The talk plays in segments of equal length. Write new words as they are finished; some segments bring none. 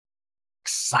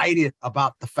excited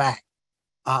about the fact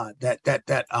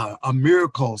that a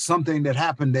miracle, something that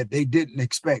happened that they didn't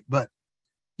expect. But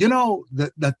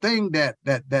the thing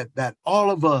that all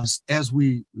of us, as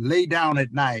we lay down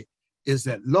at night, is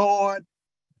that, Lord,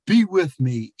 be with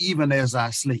me even as I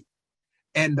sleep.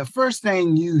 And the first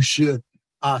thing you should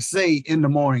say in the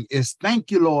morning is,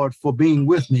 thank you, Lord, for being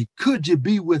with me. Could you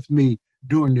be with me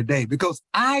during the day? Because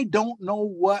I don't know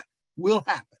what will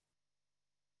happen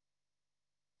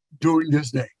during this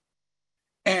day.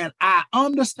 And I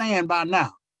understand by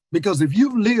now, because if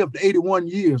you've lived 81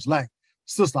 years like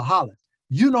Sister Holland,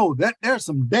 you know that there's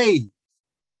some days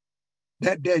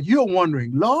that you're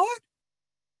wondering, Lord,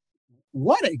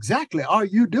 what exactly are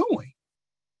you doing?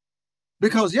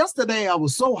 Because yesterday I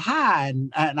was so high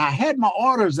and I had my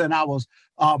orders and I was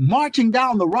marching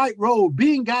down the right road,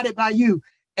 being guided by you.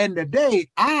 And today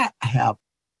I have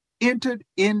entered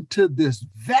into this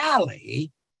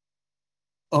valley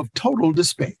of total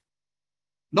despair.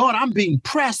 Lord, I'm being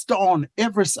pressed on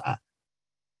every side.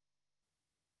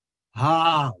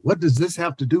 What does this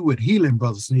have to do with healing,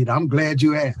 Brother Sneed? I'm glad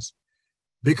you asked,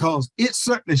 because it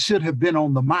certainly should have been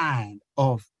on the mind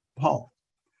of Paul,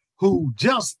 who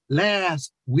just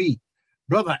last week,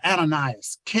 Brother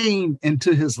Ananias came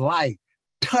into his life,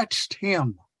 touched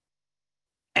him,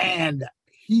 and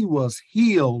he was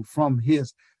healed from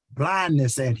his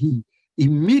blindness. And he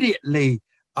immediately,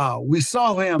 we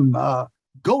saw him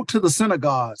go to the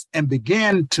synagogues and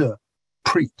began to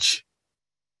preach,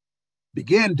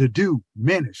 began to do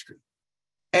ministry.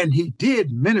 And he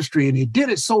did ministry, and he did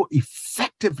it so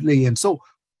effectively and so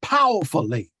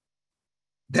powerfully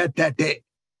that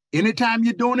anytime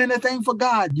you're doing anything for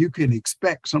God, you can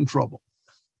expect some trouble.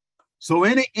 So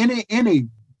any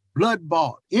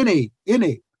blood-bought, any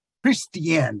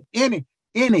Christian,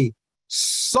 any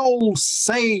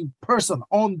soul-saved person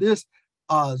on this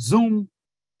Zoom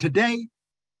today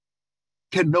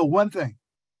can know one thing.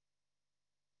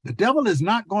 The devil is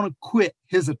not going to quit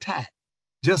his attack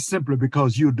just simply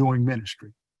because you're doing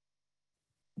ministry.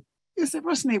 You say,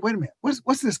 wait a minute,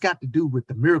 what's this got to do with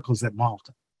the miracles at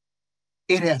Malta?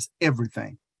 It has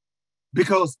everything.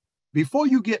 Because before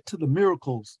you get to the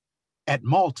miracles at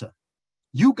Malta,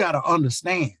 you got to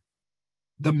understand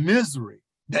the misery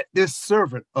that this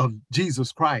servant of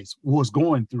Jesus Christ was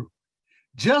going through.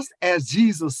 Just as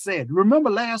Jesus said, remember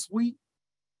last week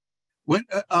when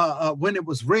it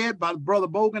was read by Brother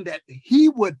Bogan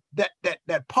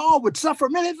that Paul would suffer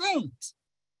many things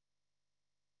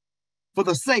for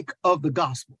the sake of the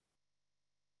gospel.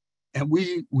 And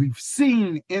we've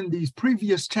seen in these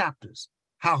previous chapters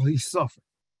how he suffered.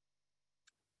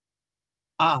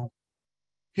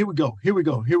 Here we go.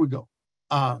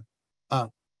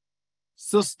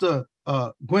 Sister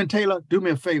Gwen Taylor, do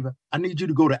me a favor. I need you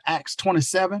to go to Acts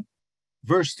 27,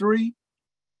 verse 3.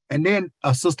 And then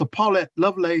Sister Paulette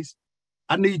Lovelace,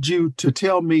 I need you to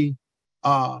tell me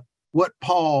what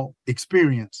Paul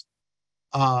experienced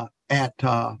at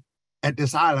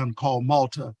this island called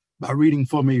Malta by reading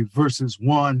for me verses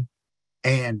 1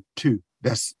 and 2.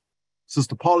 That's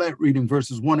Sister Paulette reading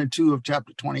verses 1 and 2 of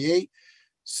chapter 28.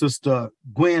 Sister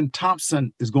Gwen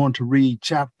Thompson is going to read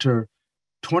chapter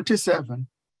 27,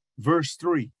 verse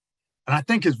 3. And I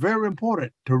think it's very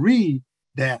important to read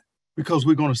that because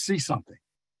we're going to see something.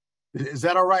 Is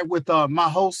that all right with my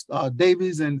host,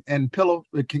 Davies and Pillow?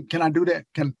 Can I do that?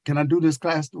 Can I do this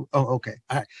class? Oh, okay.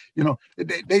 All right. You know,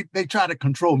 they try to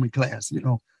control me, class,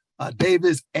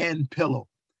 Davies and Pillow.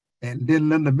 And then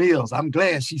Linda Mills, I'm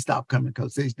glad she stopped coming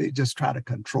because they just try to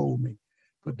control me.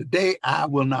 But today I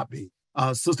will not be.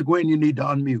 Sister Gwen, you need to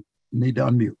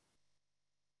unmute.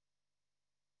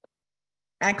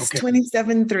 Acts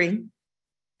 27:3.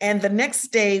 And the next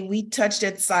day we touched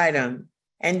at Sidon,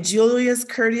 and Julius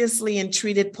courteously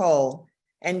entreated Paul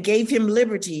and gave him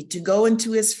liberty to go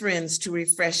into his friends to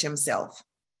refresh himself.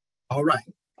 All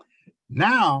right.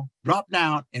 Now drop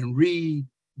down and read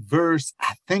verse,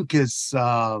 I think it's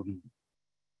 13,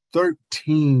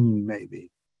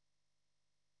 maybe.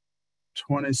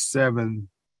 27.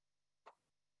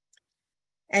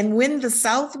 And when the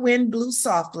south wind blew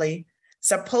softly,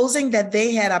 supposing that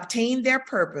they had obtained their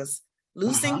purpose,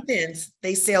 loosing thence,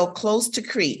 they sailed close to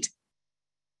Crete.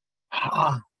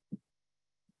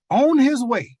 On his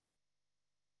way,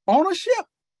 on a ship.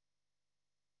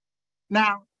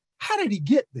 Now, how did he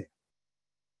get there?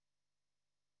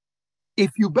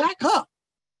 If you back up,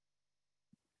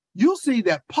 you'll see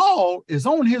that Paul is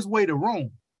on his way to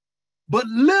Rome, but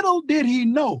little did he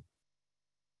know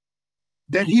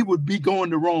that he would be going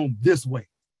to Rome this way.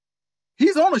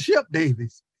 He's on a ship,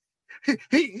 Davies.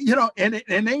 He and it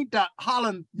ain't that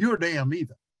Holland your damn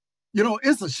either.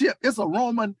 It's a ship. It's a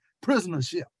Roman prisoner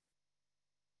ship.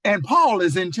 and Paul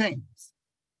is in chains.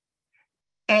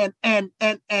 And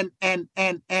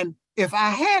if I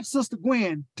had Sister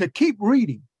Gwen to keep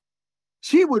reading,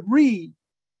 she would read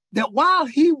that while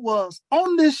he was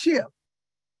on this ship,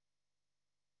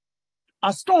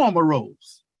 a storm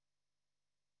arose,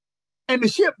 and the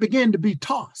ship began to be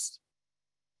tossed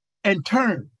and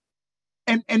turned.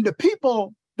 And the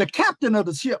people, the captain of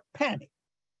the ship, panicked.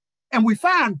 And we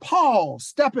find Paul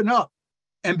stepping up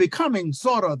and becoming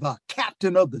sort of the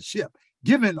captain of the ship,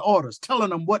 giving orders, telling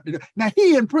them what to do. Now,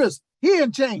 he in prison, he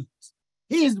in chains,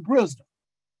 he's the prisoner,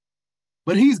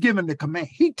 but he's given the command.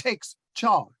 He takes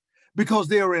charge because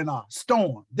they're in a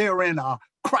storm, they're in a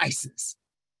crisis.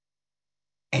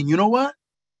 And you know what?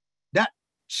 That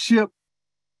ship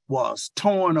was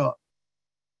torn up.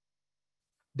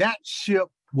 That ship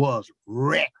was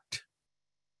wrecked.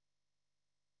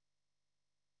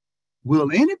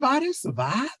 Will anybody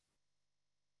survive?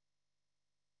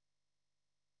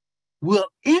 Will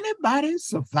anybody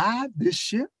survive this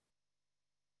ship?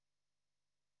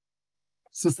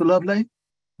 Sister Lovelace,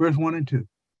 verse 1 and 2.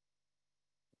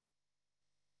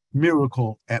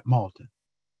 Miracle at Malta.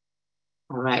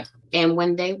 All right. And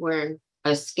when they were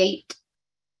escaped,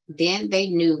 then they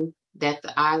knew that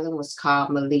the island was called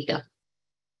Melita.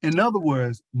 In other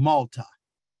words, Malta.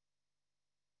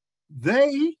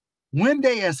 When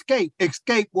they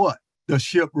escaped what? The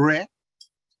shipwreck,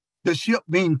 the ship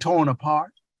being torn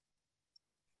apart.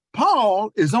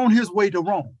 Paul is on his way to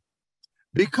Rome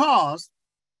because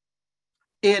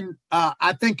in,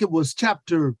 I think it was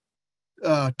chapter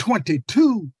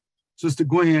 22, Sister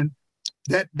Gwen,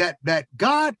 that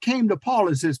God came to Paul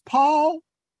and says, Paul,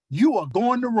 you are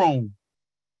going to Rome.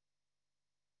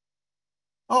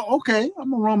 Oh, okay.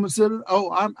 I'm a Roman citizen. Oh,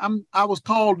 I was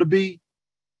called to be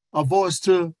a voice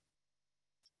to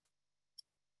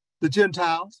the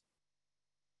Gentiles.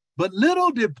 But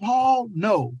little did Paul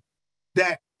know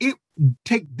that it would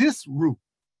take this route,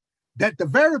 that the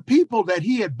very people that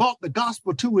he had brought the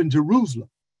gospel to in Jerusalem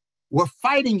were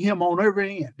fighting him on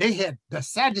every end. They had, the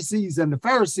Sadducees and the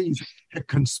Pharisees had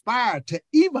conspired to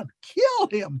even kill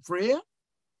him, Fred.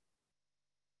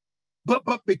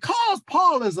 But because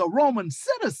Paul is a Roman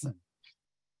citizen,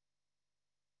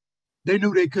 they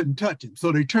knew they couldn't touch him.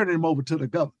 So they turned him over to the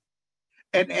governor.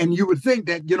 And you would think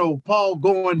that, Paul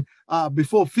going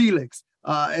before Felix,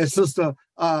 as Sister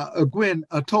Gwen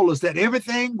told us, that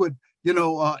everything would,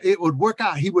 it would work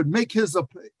out. He would make his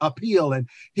appeal, and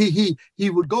he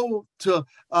would go to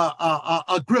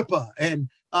Agrippa, and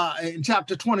in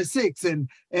chapter 26, and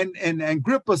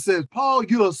Agrippa says, Paul,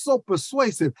 you are so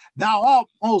persuasive. Thou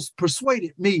almost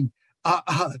persuaded me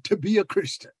to be a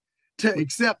Christian, to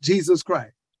accept Jesus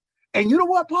Christ. And you know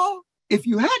what, Paul? If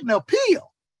you hadn't appealed,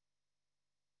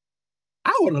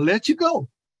 I would have let you go.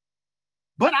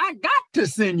 But I got to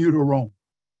send you to Rome.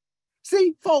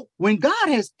 See, folks, when God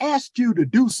has asked you to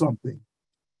do something,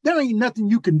 there ain't nothing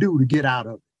you can do to get out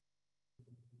of it.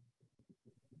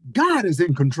 God is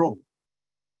in control.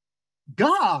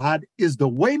 God is the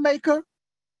way maker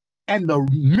and the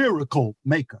miracle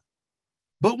maker.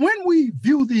 But when we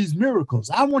view these miracles,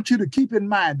 I want you to keep in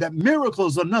mind that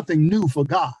miracles are nothing new for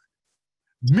God.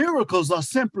 Miracles are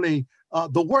simply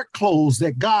the work clothes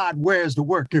that God wears to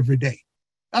work every day.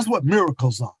 That's what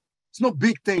miracles are. It's no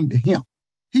big thing to him.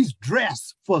 He's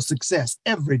dressed for success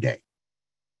every day.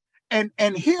 And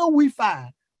here we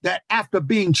find that after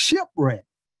being shipwrecked,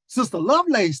 Sister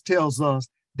Lovelace tells us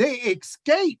they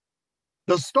escaped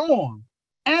the storm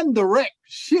and the wrecked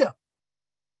ship.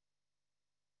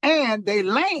 And they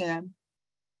land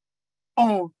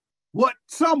on what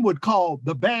some would call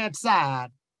the bad side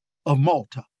of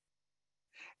Malta.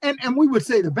 And we would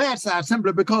say the bad side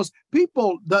simply because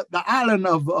people, the island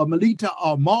of Melita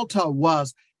or Malta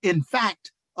was in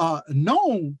fact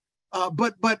known,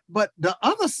 but the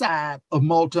other side of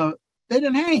Malta, they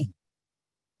didn't hang.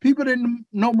 People didn't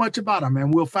know much about them,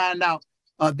 and we'll find out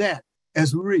that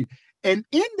as we read. And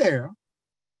in there,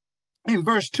 in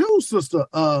verse 2, Sister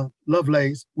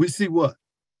Lovelace, we see what?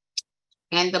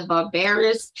 And the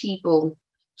barbarous people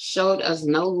showed us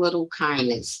no little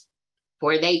kindness,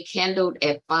 for they kindled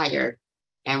a fire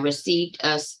and received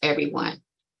us everyone,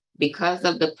 because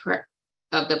of the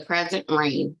present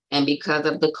rain and because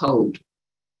of the cold.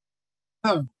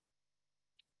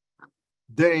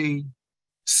 They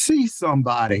see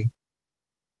somebody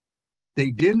they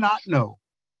did not know,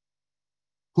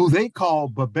 who they call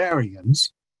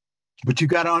barbarians, but you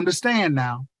got to understand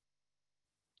now,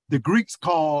 the Greeks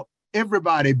called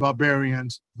everybody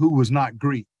barbarians who was not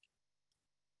Greek.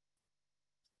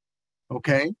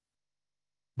 Okay?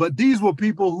 But these were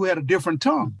people who had a different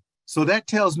tongue. So that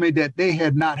tells me that they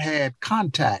had not had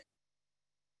contact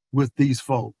with these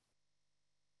folk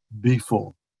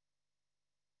before.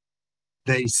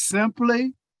 They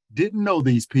simply didn't know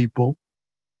these people,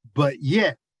 but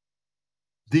yet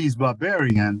these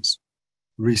barbarians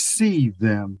received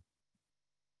them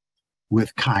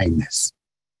with kindness.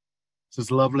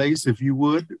 Sister Lovelace, if you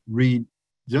would read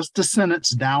just a sentence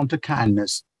down to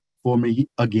kindness for me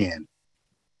again.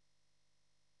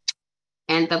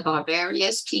 And the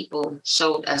barbarous people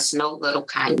showed us no little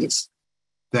kindness.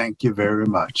 Thank you very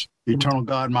much. Eternal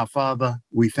God, my Father,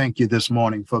 we thank you this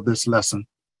morning for this lesson.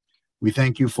 We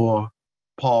thank you for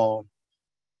Paul.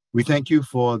 We thank you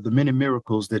for the many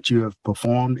miracles that you have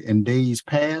performed in days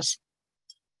past,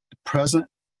 present,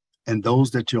 and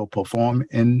those that you'll perform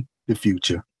in the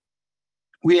future.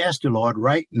 We ask you, Lord,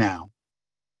 right now,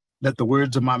 let the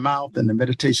words of my mouth and the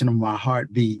meditation of my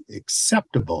heart be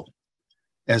acceptable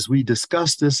as we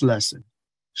discuss this lesson,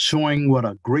 showing what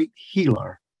a great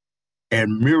healer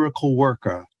and miracle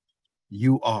worker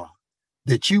you are,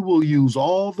 that you will use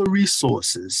all the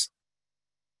resources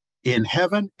in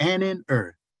heaven and in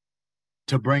earth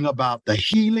to bring about the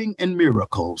healing and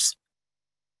miracles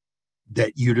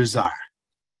that you desire.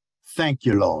 Thank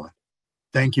you, Lord.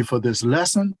 Thank you for this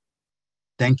lesson.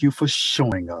 Thank you for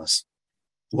showing us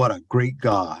what a great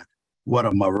God, what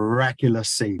a miraculous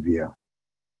Savior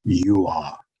you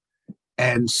are.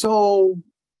 And so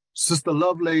Sister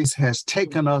Lovelace has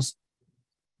taken us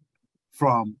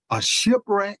from a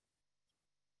shipwreck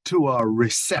to a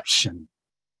reception.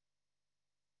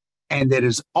 And that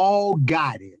is all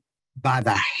guided by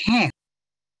the hand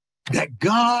that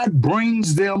God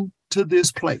brings them to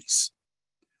this place,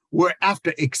 where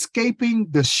after escaping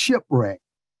the shipwreck,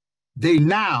 they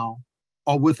now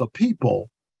are with a people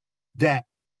that,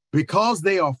 because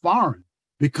they are foreign,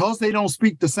 because they don't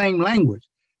speak the same language,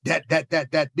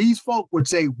 that these folk would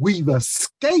say, we've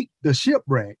escaped the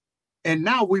shipwreck, and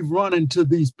now we've run into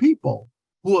these people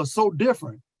who are so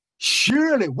different.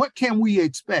 Surely, what can we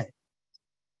expect?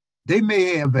 They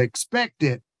may have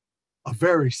expected a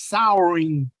very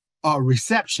souring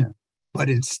reception, but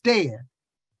instead,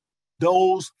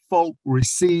 those folk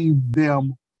received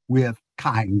them with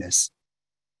kindness.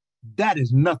 That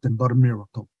is nothing but a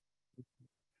miracle.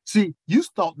 See, you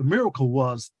thought the miracle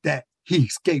was that he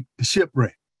escaped the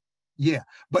shipwreck. Yeah,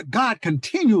 but God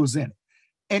continues in it.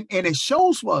 And it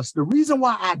shows us the reason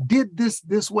why I did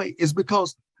this way is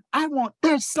because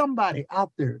there's somebody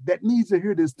out there that needs to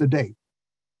hear this today.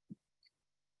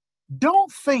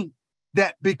 Don't think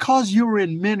that because you're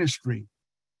in ministry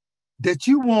that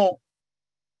you won't,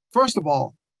 first of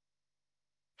all,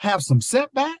 have some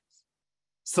setbacks,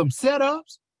 some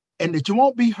setups, and that you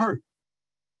won't be hurt.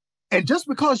 And just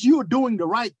because you're doing the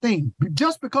right thing,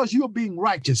 just because you're being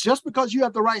righteous, just because you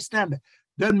have the right standard,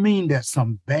 doesn't mean that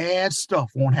some bad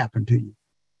stuff won't happen to you.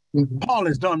 Mm-hmm. Paul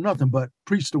has done nothing but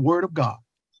preach the word of God,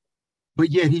 but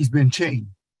yet he's been chained.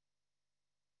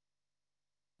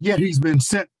 Yet he's been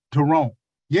sent to Rome.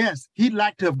 Yes, he'd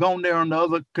like to have gone there under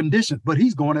other conditions, but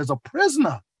he's going as a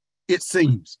prisoner, it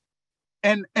seems.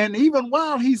 And even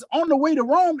while he's on the way to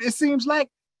Rome, it seems like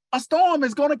a storm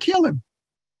is going to kill him.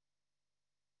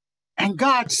 And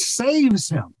God saves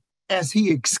him as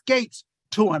he escapes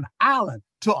to an island,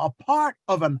 to a part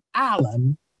of an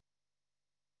island.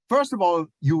 First of all,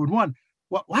 you would wonder,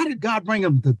 why did God bring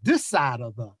him to this side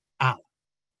of the island?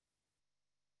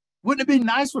 Wouldn't it be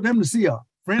nice for them to see a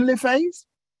friendly face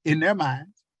in their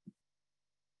minds?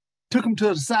 Took them to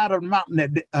the side of the mountain,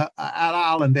 an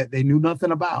island that they knew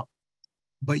nothing about.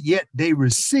 But yet they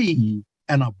received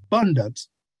an abundance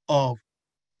of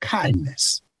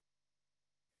kindness.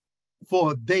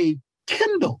 For they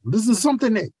kindle. This is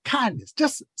something that kindness,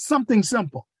 just something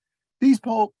simple. These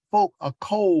folk are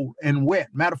cold and wet.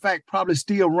 Matter of fact, probably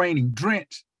still raining,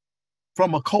 drenched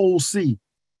from a cold sea.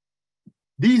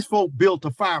 These folk built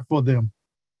a fire for them.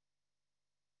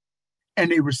 And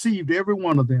they received every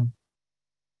one of them.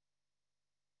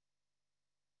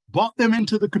 Brought them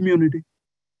into the community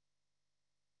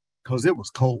because it was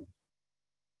cold.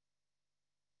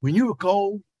 When you're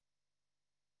cold,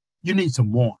 you need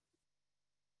some warmth.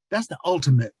 That's the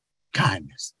ultimate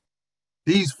kindness.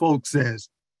 These folk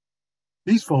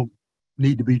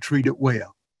need to be treated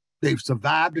well. They've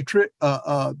survived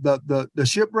the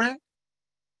shipwreck,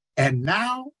 and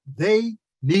now they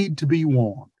need to be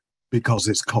warmed because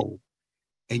it's cold.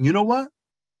 And you know what?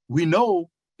 We know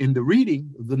in the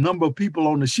reading, the number of people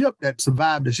on the ship that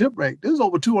survived the shipwreck, there's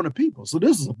over 200 people. So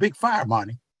this is a big fire,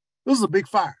 Monty. This is a big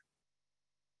fire.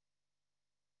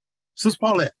 Sister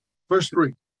Paulette, verse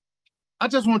 3. I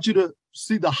just want you to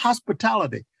see the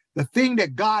hospitality, the thing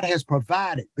that God has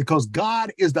provided, because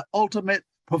God is the ultimate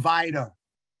provider.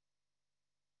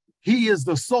 He is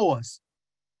the source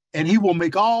and he will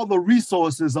make all the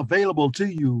resources available to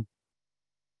you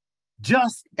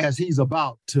just as he's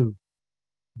about to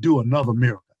do another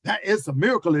miracle. That is a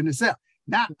miracle in itself.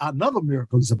 Now, another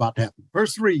miracle is about to happen.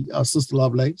 Verse 3, Sister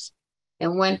Lovelace.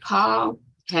 And when Paul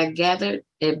had gathered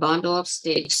a bundle of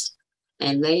sticks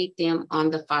and laid them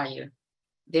on the fire,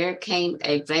 there came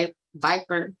a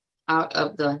viper out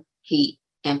of the heat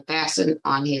and fastened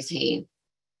on his hand.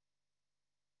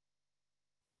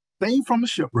 Saved from a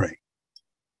shipwreck.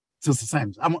 Sister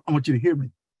Sanders, I want you to hear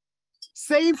me.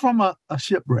 Saved from a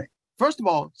shipwreck. First of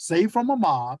all, saved from a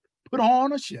mob, put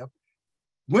on a ship.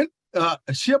 When a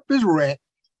ship is wrecked,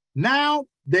 now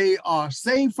they are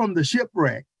saved from the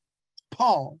shipwreck,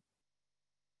 Paul.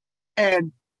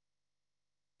 And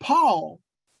Paul,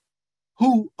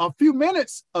 who a few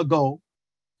hours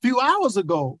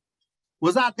ago,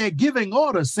 was out there giving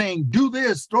orders saying, do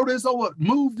this, throw this over,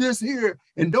 move this here,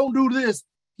 and don't do this,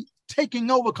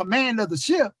 taking over command of the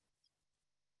ship.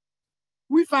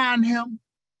 We find him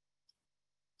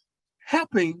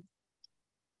helping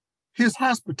his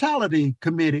hospitality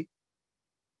committee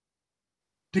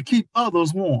to keep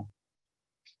others warm.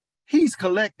 He's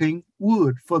collecting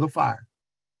wood for the fire.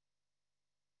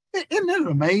 Isn't it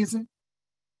amazing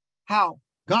how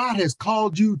God has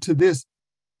called you to this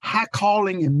high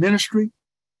calling in ministry,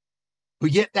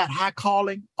 but yet that high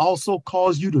calling also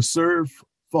calls you to serve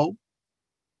folk?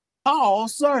 Paul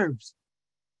serves.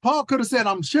 Paul could have said,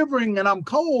 I'm shivering and I'm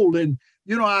cold and,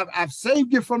 I've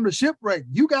saved you from the shipwreck.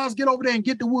 You guys get over there and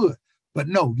get the wood. But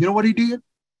no, you know what he did?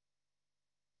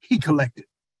 He collected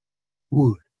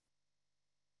wood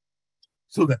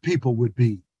so that people would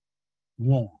be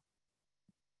warm,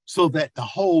 so that the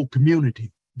whole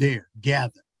community there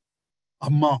gathered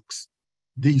amongst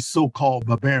these so-called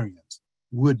barbarians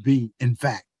would be, in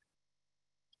fact,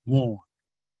 warm.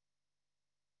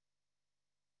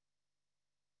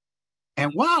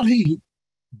 And while he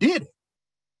did it,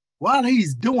 while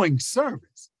he's doing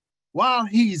service, while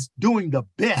he's doing the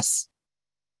best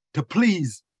to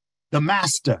please the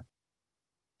master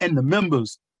and the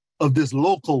members of this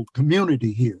local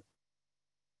community here,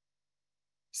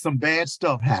 some bad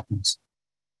stuff happens.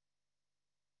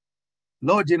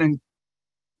 Lord, you done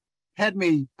had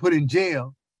me put in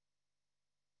jail,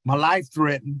 my life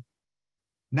threatened.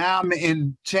 Now I'm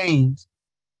in chains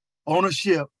on a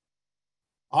ship,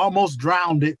 almost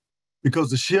drowned it because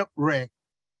the ship wrecked.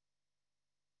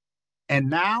 And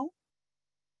now,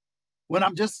 when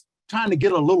I'm just trying to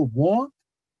get a little warmth,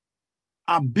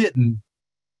 I'm bitten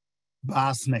by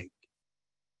a snake.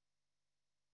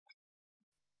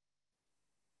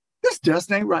 This just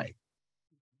ain't right.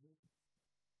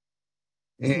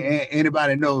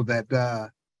 Anybody know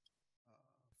that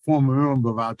former member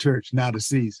of our church, now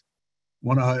deceased,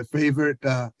 one of her favorite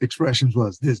expressions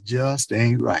was, this just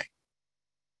ain't right.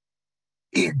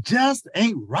 It just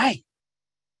ain't right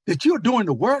that you're doing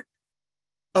the work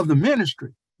of the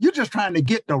ministry. You're just trying to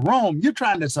get to Rome. You're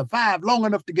trying to survive long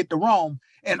enough to get to Rome,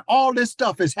 and all this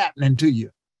stuff is happening to you.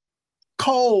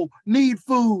 Cold, need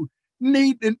food,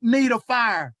 need a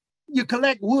fire. You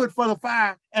collect wood for the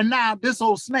fire, and now this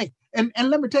old snake. And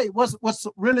let me tell you, what's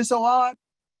really so odd?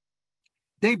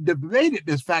 They've debated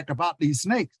this fact about these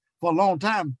snakes for a long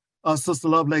time, Sister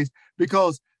Lovelace,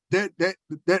 because there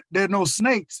are no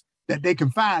snakes that they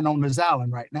can find on this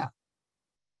island right now.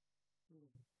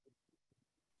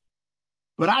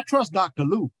 But I trust Dr.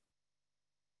 Lou.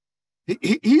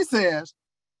 He says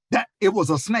that it was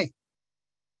a snake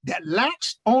that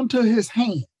latched onto his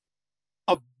hand,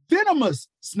 a venomous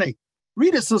snake.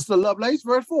 Read it, Sister Lovelace,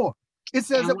 verse 4. It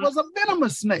says it was a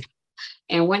venomous snake.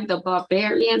 And when the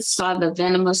barbarians saw the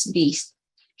venomous beast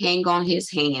hang on his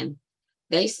hand,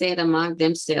 they said among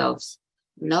themselves,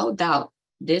 no doubt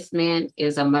this man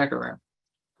is a murderer,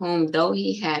 whom though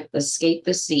he had escaped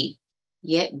the sea,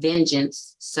 yet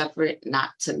vengeance suffered not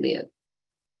to live.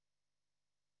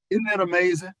 Isn't that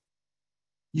amazing?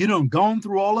 You done gone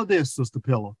through all of this, Sister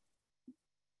Pillow.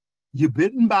 You're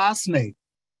bitten by a snake.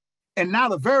 And now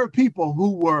the very people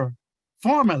who were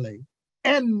formerly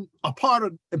and a part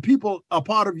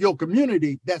of your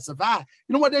community that survived,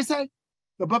 you know what they say?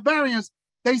 The barbarians,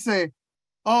 they say,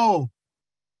 oh,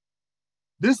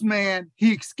 this man,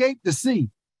 he escaped the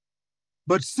sea,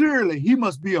 but surely he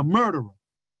must be a murderer.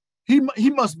 He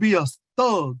must be a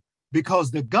thug,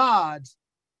 because the gods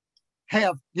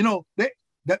have,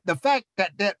 the fact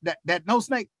that no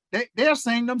snake, they're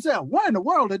saying themselves, where in the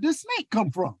world did this snake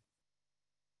come from?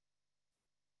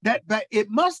 That it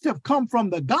must have come from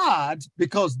the gods,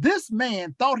 because this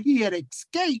man thought he had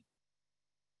escaped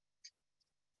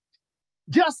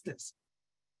justice.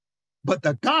 But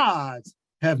the gods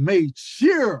have made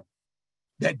sure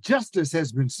that justice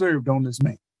has been served on this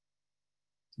man.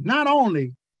 not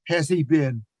only has he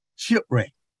been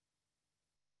shipwrecked,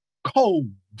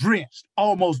 cold, drenched,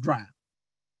 almost drowned,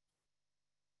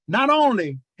 not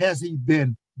only has he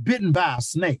been bitten by a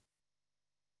snake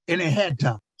and he had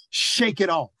to shake it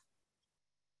off,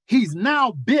 he's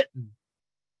now bitten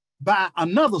by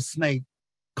another snake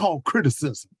called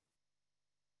criticism.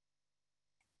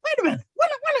 Wait a minute. When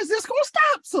is this going to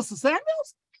stop, Sister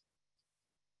Samuels?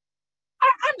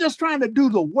 I'm just trying to do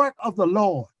the work of the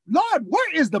Lord. Lord,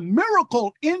 where is the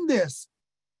miracle in this?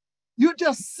 You're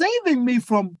just saving me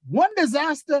from one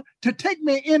disaster to take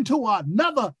me into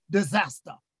another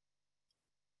disaster.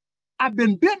 I've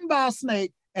been bitten by a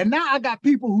snake, and now I got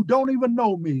people who don't even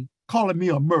know me calling me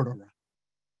a murderer.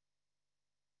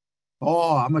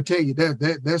 Oh, I'm going to tell you,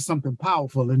 there's something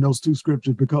powerful in those two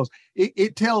scriptures, because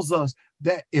it tells us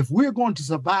that if we're going to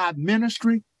survive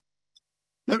ministry,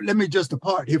 let me just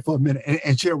depart here for a minute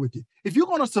and share with you. If you're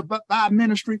going to survive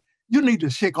ministry, you need to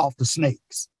shake off the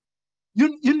snakes.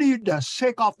 You need to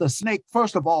shake off the snake,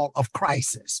 first of all, of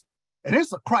crisis. And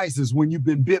it's a crisis when you've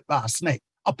been bit by a snake,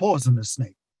 a poisonous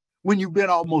snake, when you've been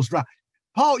almost dry.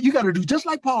 Paul, you got to do just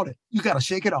like Paul did. You got to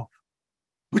shake it off.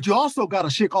 But you also got to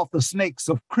shake off the snakes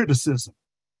of criticism,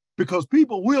 because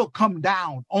people will come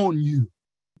down on you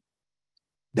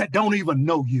that don't even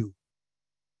know you.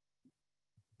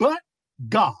 But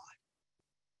God.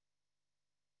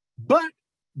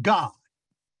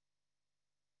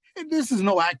 And this is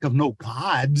no act of no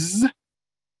gods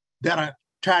that are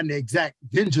trying to exact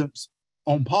vengeance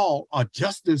on Paul or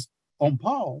justice on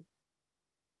Paul.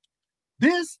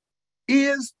 This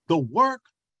is the work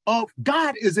of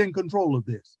God. Is in control of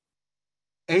this.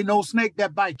 Ain't no snake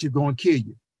that bites you going to kill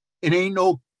you. It ain't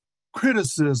no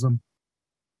criticism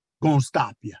going to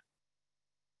stop you.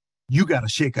 You got to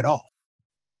shake it off.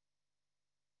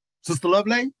 Sister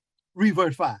Lovelace, read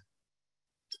verse 5.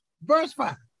 Verse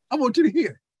 5. I want you to hear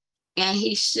it. And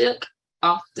he shook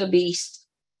off the beast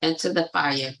into the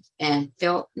fire and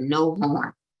felt no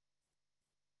harm.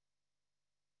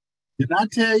 Did I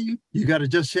tell you, you got to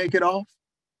just shake it off?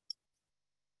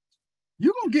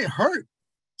 You're going to get hurt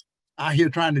out here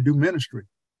trying to do ministry.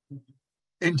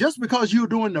 And just because you're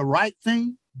doing the right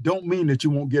thing, don't mean that you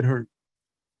won't get hurt.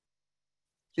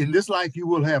 In this life, you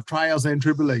will have trials and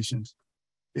tribulations.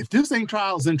 If this ain't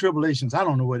trials and tribulations, I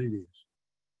don't know what it is.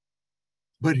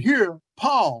 But here,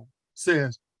 Paul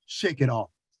says, shake it off.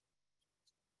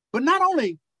 But not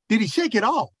only did he shake it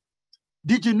off,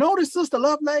 did you notice, Sister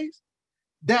Lovelace,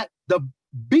 that the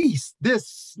beast, this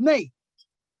snake,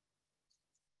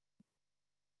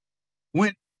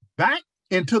 went back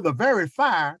into the very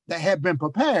fire that had been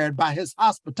prepared by his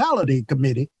hospitality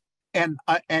committee, and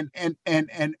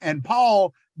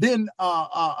Paul then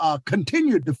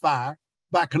continued the fire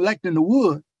by collecting the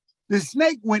wood. The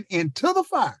snake went into the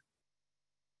fire,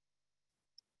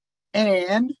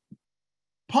 and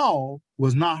Paul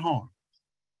was not harmed.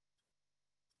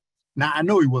 Now, I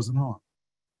know he wasn't harmed.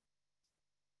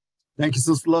 Thank you,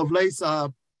 Sister Lovelace.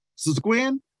 Sister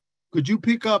Gwen, could you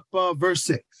pick up verse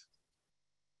 6?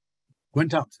 Gwen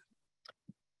Thompson.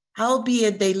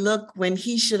 Howbeit they look when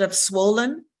he should have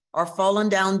swollen or fallen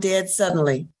down dead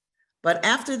suddenly. But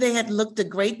after they had looked a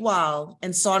great while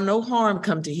and saw no harm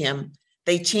come to him,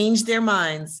 they changed their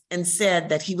minds and said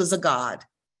that he was a god.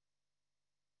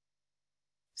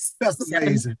 That's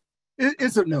amazing.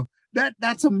 It's a no.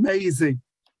 That's amazing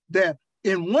that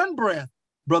in one breath,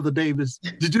 Brother Davis,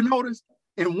 did you notice?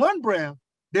 In one breath,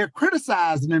 they're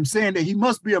criticizing him, saying that he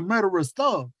must be a murderous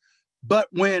thug. But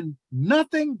when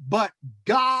nothing but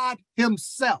God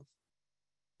himself,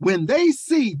 when they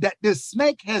see that this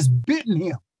snake has bitten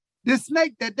him, this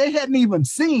snake that they hadn't even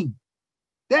seen,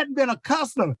 that hadn't been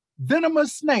accustomed,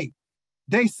 venomous snake,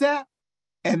 they sat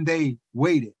and they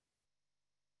waited.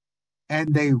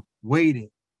 And they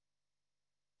waited.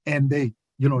 And they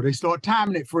start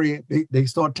timing it, Fred. They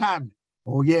start timing it.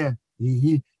 Oh, yeah,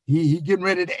 he getting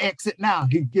ready to exit now.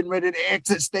 He's getting ready to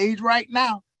exit stage right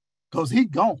now. Because he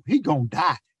gonna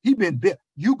die. He been bit.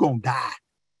 You gonna die,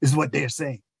 is what they're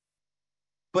saying.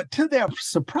 But to their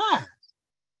surprise,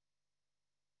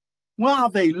 while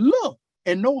they looked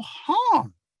and no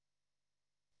harm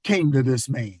came to this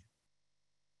man,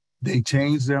 they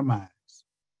changed their minds.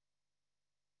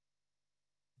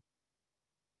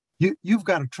 You've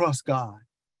got to trust God.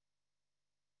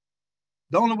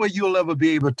 The only way you'll ever be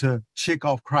able to shake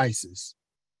off crisis,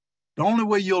 the only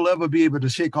way you'll ever be able to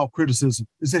shake off criticism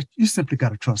is that you simply got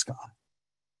to trust God.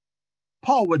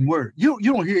 Paul wasn't worried. You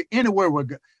don't hear anywhere where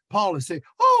Paul is saying,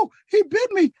 oh, he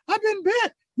bit me. I've been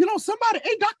bit. Somebody,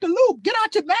 hey, Dr. Luke, get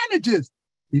out your bandages.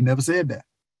 He never said that.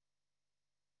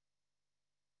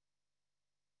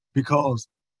 Because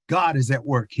God is at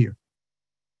work here.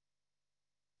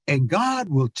 And God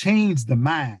will change the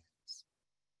minds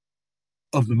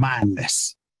of the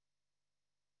mindless.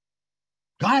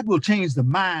 God will change the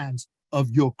minds of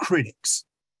your critics.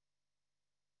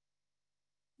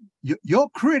 Your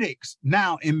critics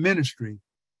now in ministry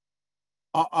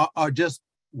are just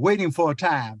waiting for a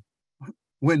time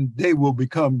when they will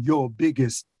become your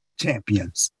biggest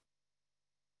champions.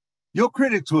 Your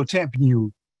critics will champion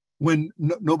you when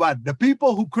the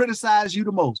people who criticize you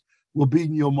the most will be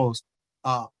your most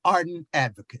ardent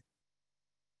advocate.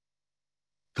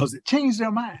 Because it changed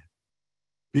their mind.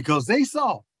 Because they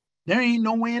saw there ain't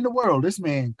no way in the world this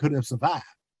man could have survived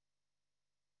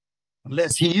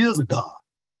unless he is a God.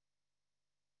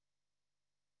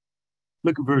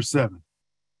 Look at verse 7,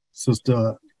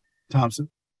 Sister Thompson.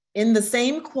 In the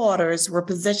same quarters were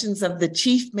possessions of the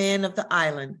chief man of the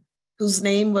island, whose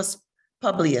name was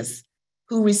Publius,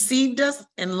 who received us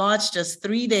and lodged us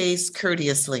 3 days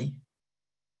courteously.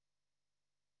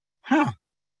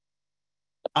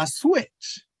 A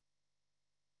switch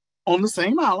on the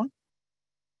same island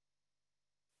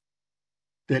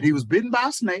that he was bitten by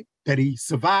a snake, that he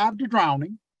survived the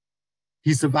drowning,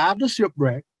 he survived a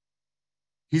shipwreck,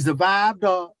 he survived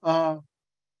a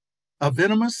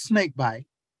venomous snake bite.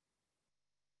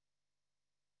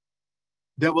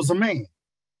 There was a man,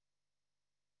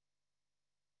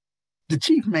 the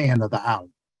chief man of the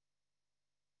island,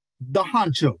 the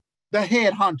honcho, the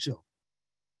head honcho.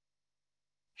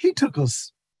 He took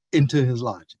us into his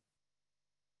lodging.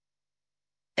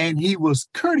 And he was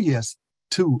courteous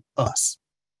to us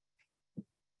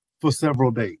for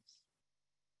several days.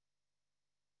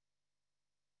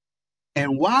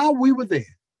 And while we were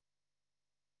there,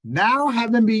 now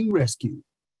having been rescued,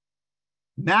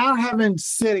 now having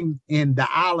sitting in the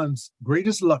island's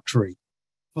greatest luxury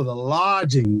for the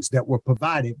lodgings that were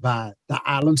provided by the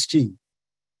island's chief,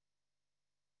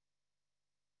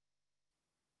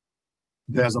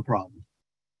 there's a problem.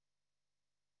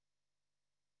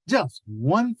 Just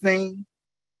one thing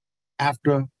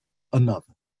after another.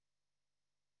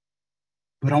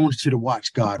 But I want you to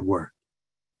watch God work,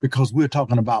 because we're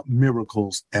talking about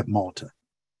miracles at Malta.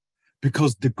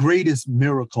 Because the greatest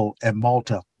miracle at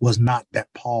Malta was not that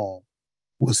Paul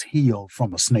was healed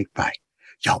from a snake bite.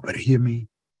 Y'all better hear me.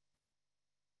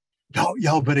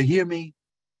 Y'all better hear me.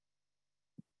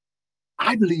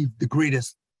 I believe the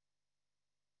greatest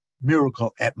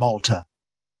miracle at Malta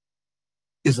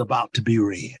is about to be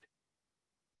read.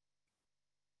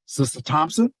 Sister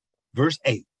Thompson, verse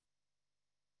 8.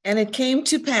 And it came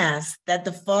to pass that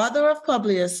the father of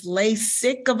Publius lay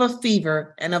sick of a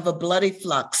fever and of a bloody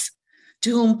flux,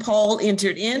 to whom Paul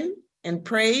entered in and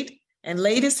prayed and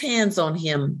laid his hands on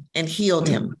him and healed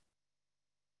him.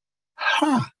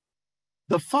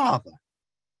 The father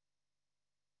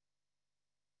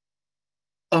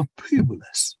of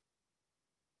Publius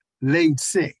laid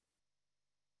sick.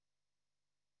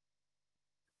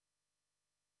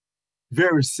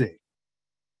 Very sick.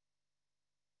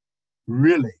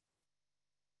 Really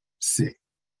sick.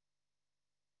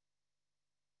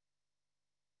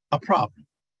 A problem.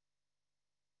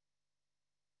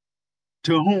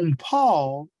 To whom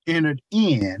Paul entered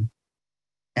in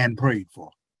and prayed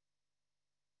for.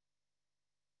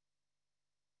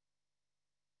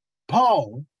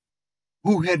 Paul,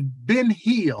 who had been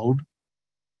healed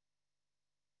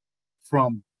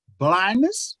from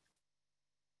blindness,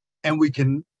 and we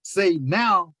can say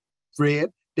now,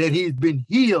 Fred, that he's been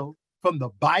healed from the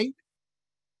bite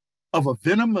of a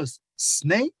venomous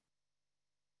snake.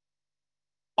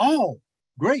 All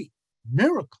great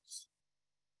miracles.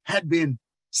 Had been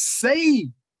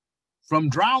saved from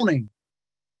drowning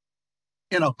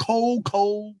in a cold,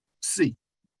 cold sea,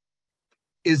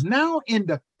 is now in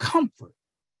the comfort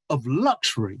of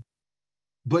luxury,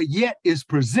 but yet is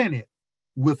presented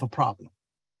with a problem.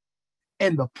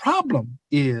 And the problem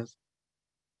is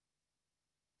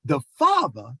the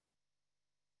father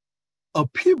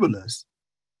of Publius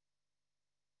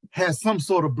has some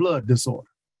sort of blood disorder,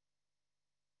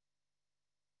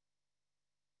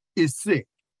 is sick.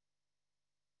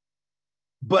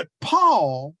 But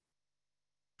Paul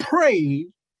prayed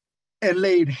and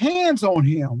laid hands on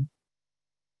him,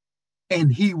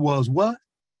 and he was what?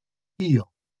 Healed.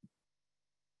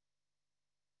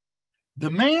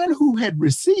 The man who had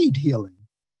received healing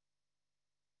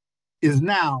is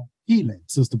now healing,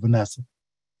 Sister Vanessa.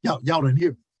 Y'all didn't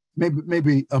hear me.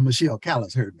 Maybe Michelle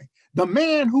Callis heard me. The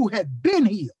man who had been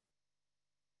healed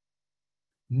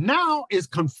now is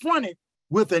confronted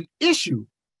with an issue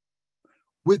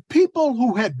with people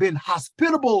who had been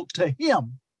hospitable to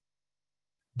him,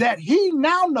 that he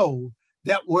now knows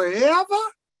that wherever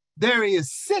there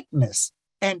is sickness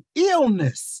and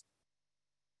illness,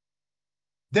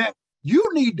 that you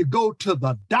need to go to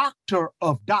the doctor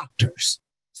of doctors.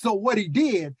 So what he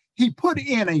did, he put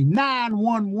in a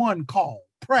 911 call,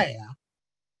 prayer,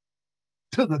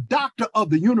 to the doctor of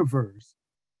the universe.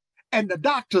 And the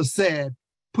doctor said,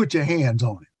 put your hands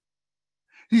on him.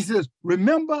 He says,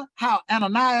 remember how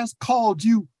Ananias called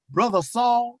you Brother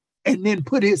Saul and then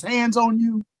put his hands on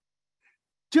you?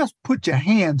 Just put your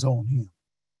hands on him.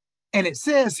 And it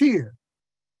says here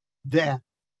that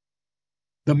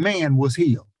the man was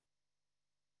healed.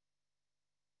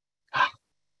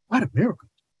 What a miracle.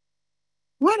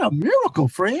 What a miracle,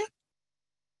 Fred.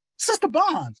 Sister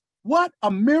Bonds, what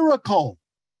a miracle.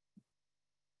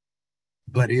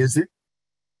 But is it?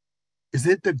 Is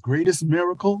it the greatest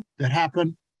miracle that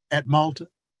happened at Malta?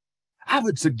 I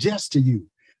would suggest to you,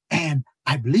 and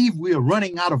I believe we are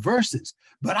running out of verses,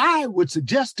 but I would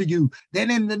suggest to you that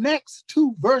in the next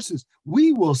 2 verses,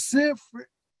 we will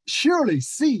surely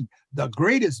see the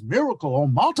greatest miracle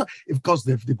on Malta, because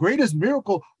if the greatest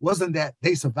miracle wasn't that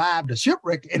they survived a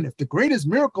shipwreck, and if the greatest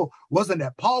miracle wasn't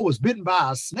that Paul was bitten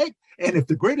by a snake, and if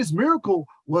the greatest miracle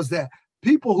was that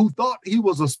people who thought he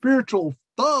was a spiritual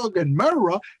thug and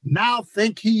murderer now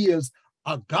think he is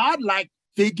a godlike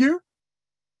figure,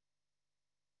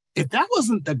 if that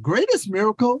wasn't the greatest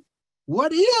miracle,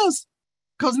 what is?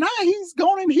 Because now he's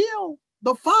going and healed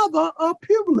the father of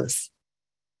Publius.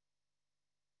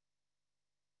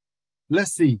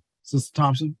 Let's see, Sister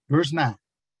Thompson, verse 9.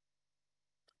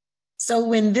 So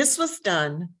when this was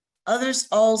done, others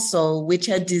also which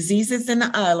had diseases in the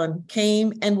island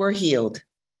came and were healed.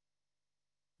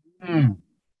 Isn't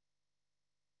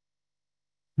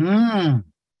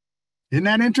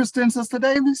that interesting, Sister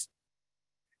Davis?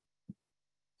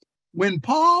 When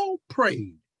Paul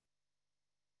prayed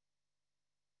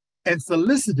and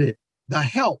solicited the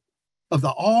help of the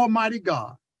Almighty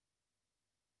God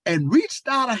and reached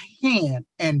out a hand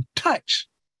and touched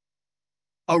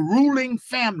a ruling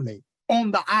family on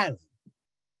the island,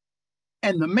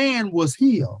 and the man was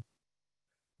healed,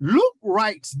 Luke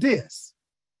writes this.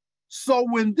 So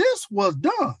when this was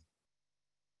done,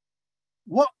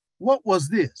 what was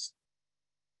this?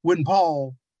 When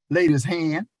Paul laid his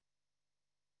hand,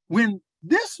 when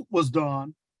this was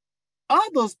done,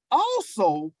 others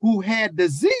also who had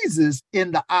diseases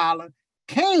in the island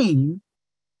came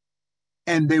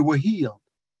and they were healed.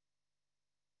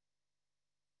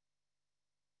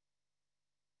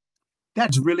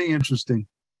 That's really interesting.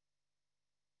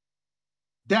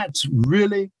 That's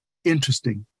really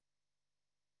interesting.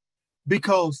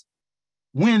 Because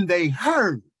when they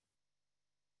heard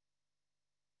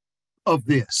of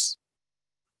this,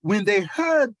 when they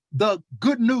heard the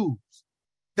good news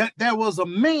that there was a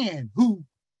man who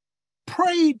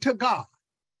prayed to God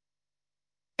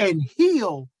and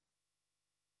healed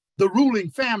the ruling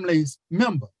family's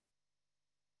member,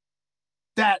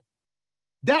 that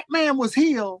man was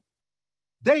healed,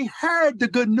 they heard the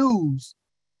good news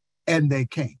and they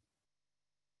came.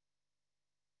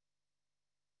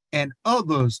 And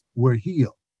others were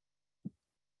healed.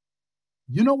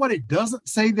 You know what it doesn't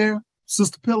say there,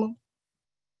 Sister Pillow?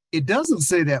 It doesn't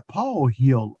say that Paul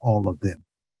healed all of them.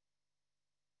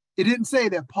 It didn't say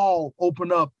that Paul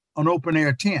opened up an open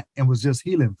air tent and was just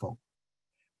healing folk.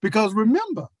 Because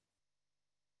remember,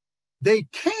 they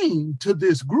came to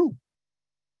this group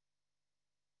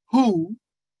who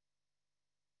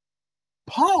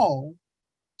Paul's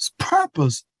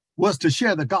purpose was to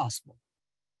share the gospel.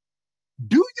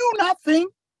 Do you not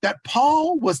think that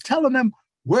Paul was telling them,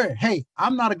 hey,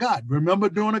 I'm not a God? Remember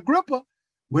during Agrippa,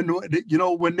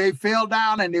 when they fell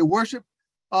down and they worshiped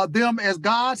them as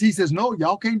gods, he says, no,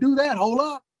 y'all can't do that. Hold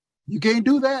up. You can't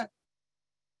do that.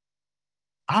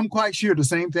 I'm quite sure the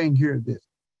same thing here is this.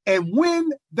 And when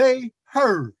they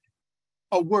heard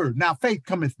a word, now faith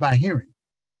cometh by hearing.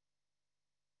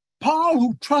 Paul,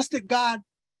 who trusted God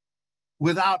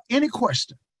without any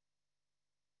question,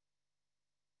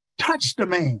 touched the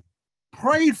man,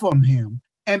 prayed for him,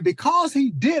 and because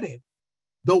he did it,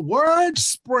 the word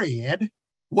spread.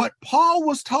 What Paul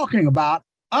was talking about,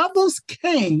 others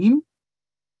came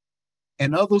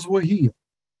and others were healed.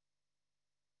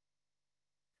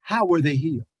 How were they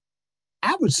healed?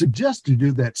 I would suggest to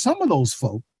you that some of those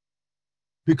folk,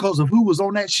 because of who was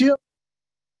on that ship,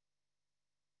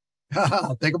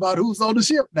 think about who's on the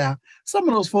ship now. Some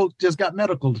of those folks just got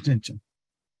medical attention.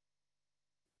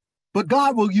 But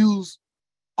God will use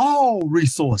all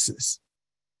resources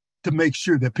to make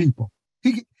sure that people,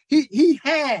 he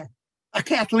had a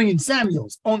Kathleen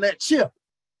Samuels on that ship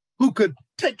who could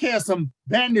take care of some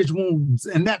bandage wounds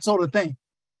and that sort of thing.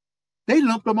 They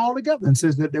lumped them all together and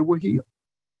says that they were healed.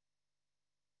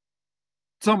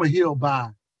 Some are healed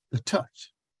by the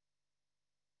touch.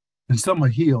 and some are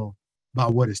healed by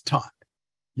what is taught.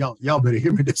 Y'all better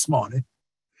hear me this morning.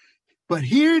 But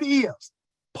here it is.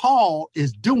 Paul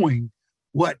is doing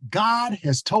what God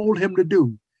has told him to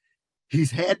do.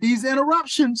 He's had these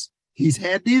interruptions. He's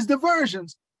had these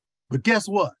diversions. But guess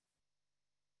what?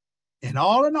 In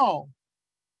all,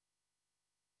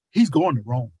 he's going to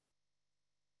Rome.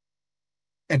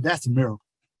 And that's a miracle.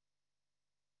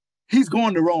 He's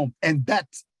going to Rome, and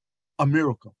that's a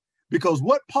miracle. Because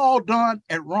what Paul done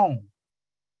at Rome,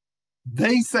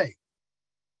 they say,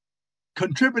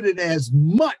 contributed as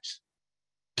much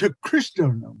to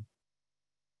Christendom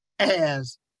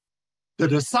as the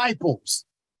disciples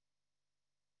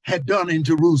had done in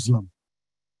Jerusalem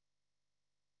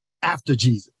after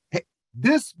Jesus.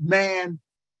 This man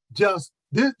just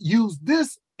used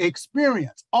this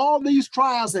experience, all these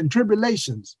trials and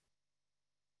tribulations,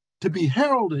 to be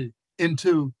heralded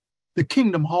into the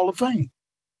Kingdom Hall of Fame.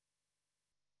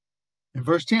 And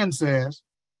verse 10 says,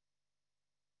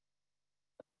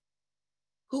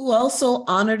 who also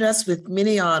honored us with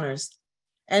many honors.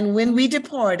 And when we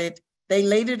departed, they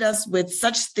laded us with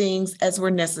such things as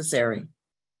were necessary.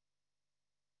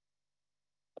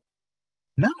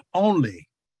 Not only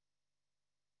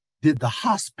did the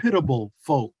hospitable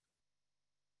folk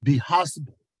be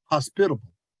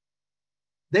hospitable,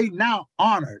 they now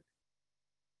honored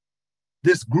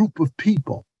this group of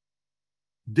people,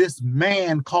 this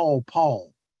man called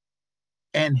Paul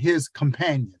and his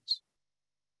companions,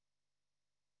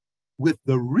 with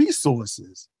the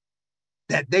resources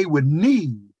that they would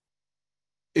need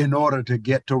in order to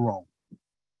get to Rome.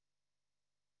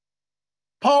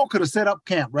 Paul could have set up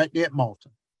camp right there at Malta,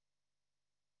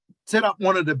 set up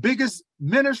one of the biggest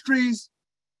ministries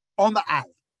on the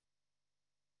island.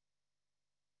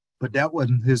 But that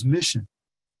wasn't his mission.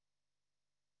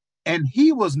 And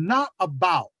he was not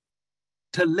about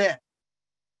to let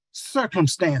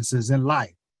circumstances in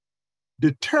life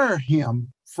deter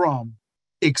him from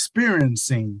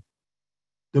experiencing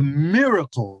the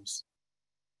miracles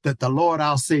that the Lord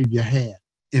our Savior had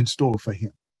in store for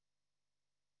him.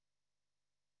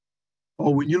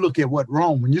 Or when you look at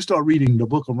when you start reading the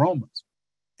book of Romans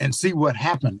and see what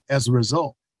happened as a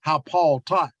result, how Paul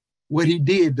taught, what he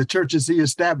did, the churches he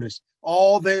established,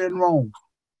 all there in Rome,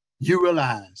 you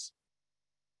realize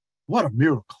what a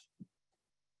miracle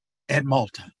at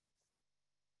Malta.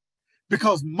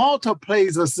 Because Malta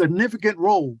plays a significant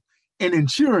role in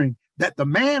ensuring that the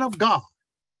man of God,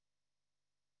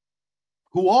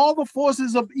 who all the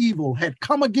forces of evil had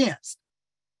come against,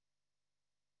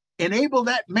 enabled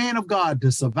that man of God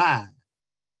to survive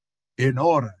in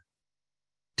order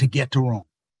to get to Rome.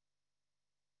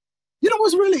 You know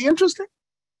what's really interesting?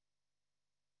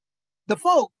 The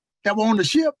folk that were on the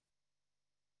ship,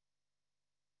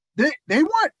 they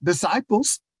weren't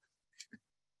disciples.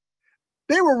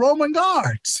 They were Roman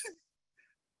guards.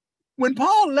 When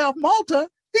Paul left Malta,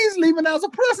 he's leaving as a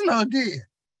prisoner again.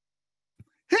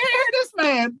 Here, this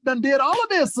man done did all of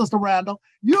this, Sister Randall.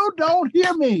 You don't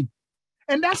hear me.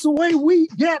 And that's the way we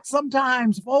get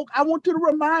sometimes, folk. I want to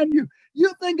remind you,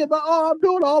 you're thinking about, I'm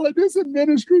doing all of this in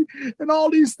ministry and all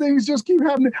these things just keep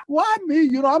happening. Why me?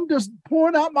 I'm just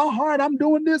pouring out my heart. I'm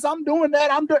doing this. I'm doing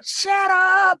that. Shut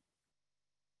up.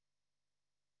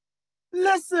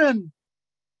 Listen,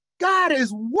 God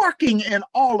is working in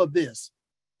all of this.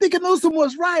 Deacon Newsom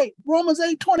was right. Romans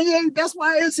 8:28, that's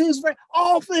why it's his,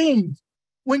 all things.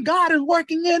 When God is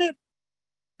working in it,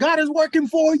 God is working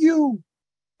for you.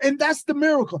 And that's the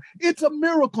miracle. It's a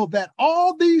miracle that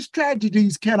all these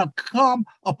tragedies can come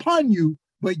upon you,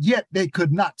 but yet they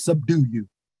could not subdue you.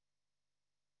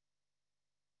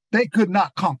 They could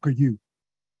not conquer you.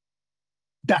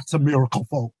 That's a miracle,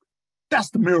 folk.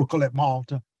 That's the miracle at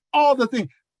Malta. All the things.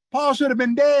 Paul should have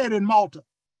been dead in Malta.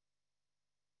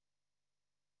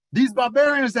 These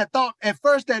barbarians that thought at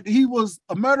first that he was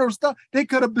a murderer stuff, they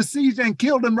could have besieged and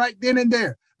killed him right then and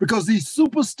there, because these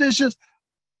superstitious,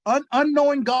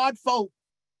 unknowing God folk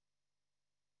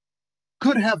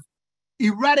could have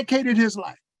eradicated his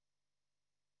life.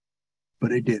 But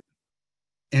they didn't.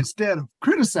 Instead of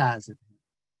criticizing him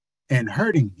and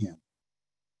hurting him,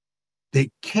 they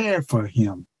cared for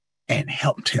him and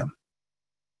helped him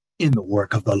in the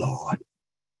work of the Lord.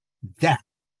 That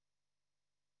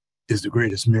is the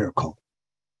greatest miracle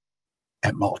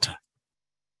at Malta.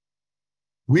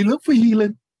 We look for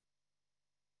healing.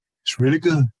 It's really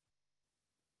good.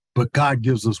 But God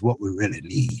gives us what we really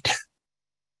need.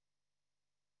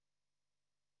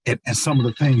 And some of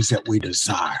the things that we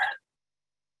desire.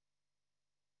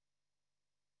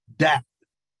 That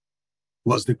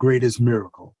was the greatest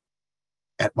miracle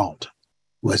at Malta,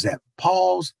 was that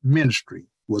Paul's ministry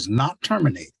was not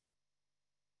terminated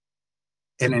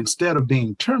and instead of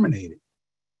being terminated,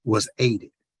 was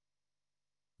aided.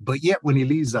 But yet when he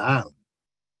leaves the island,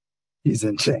 he's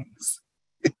in chains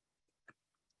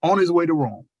on his way to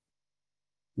Rome,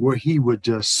 where he would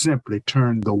just simply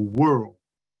turn the world,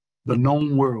 the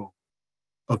known world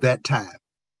of that time,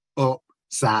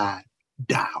 upside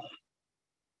down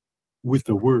with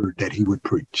the word that he would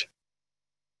preach.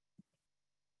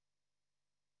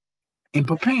 In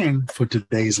preparing for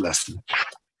today's lesson,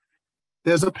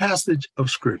 there's a passage of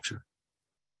scripture.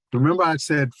 Remember I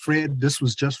said, Fred, this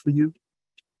was just for you?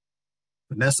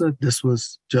 Vanessa, this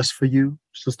was just for you?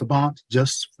 Sister Bont,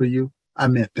 just for you? I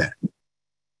meant that.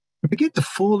 To get the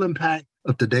full impact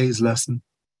of today's lesson,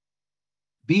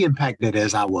 be impacted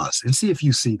as I was and see if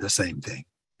you see the same thing.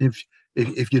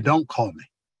 If you don't, call me.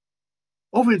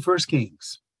 Over in 1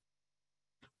 Kings,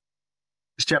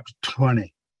 it's chapter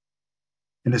 20,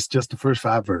 and it's just the first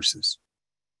 5 verses.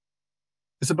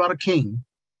 It's about a king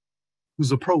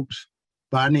who's approached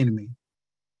by an enemy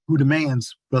who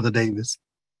demands, Brother Davis,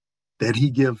 that he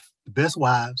give the best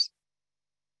wives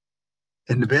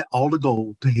and all the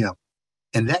gold to him.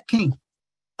 And that king,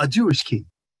 a Jewish king,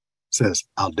 says,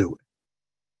 I'll do it.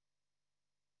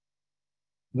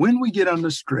 When we get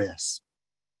under stress,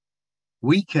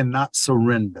 we cannot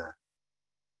surrender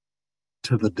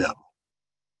to the devil.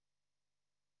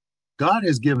 God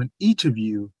has given each of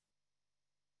you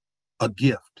a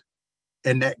gift,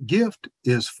 and that gift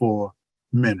is for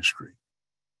ministry.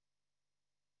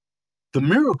 The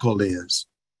miracle is,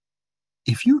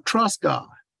 if you trust God,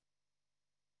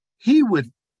 he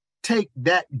would take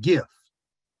that gift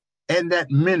and that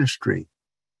ministry.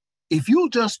 If you'll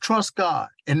just trust God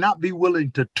and not be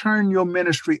willing to turn your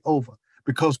ministry over,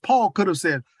 because Paul could have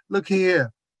said, look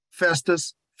here,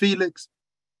 Festus, Felix,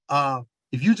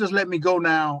 if you just let me go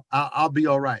now, I'll be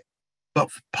all right. But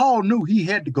Paul knew he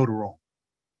had to go to Rome.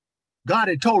 God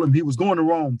had told him he was going to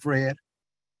Rome, Fred.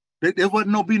 There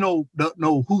wasn't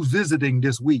no who's visiting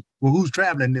this week or who's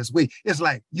traveling this week. It's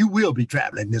like, you will be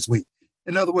traveling this week.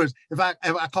 In other words, if I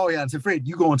call you out and say, Fred,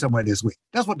 you going somewhere this week.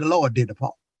 That's what the Lord did to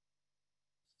Paul.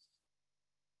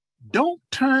 Don't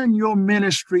turn your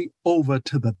ministry over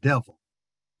to the devil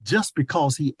just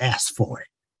because he asked for it.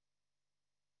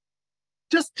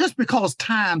 Just because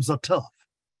times are tough.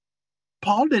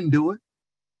 Paul didn't do it.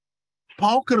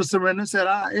 Paul could have surrendered and said,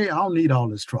 I don't need all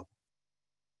this trouble.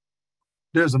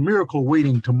 There's a miracle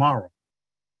waiting tomorrow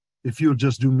if you'll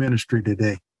just do ministry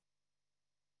today.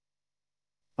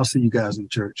 I'll see you guys in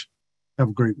church. Have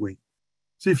a great week.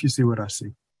 See if you see what I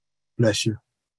see. Bless you.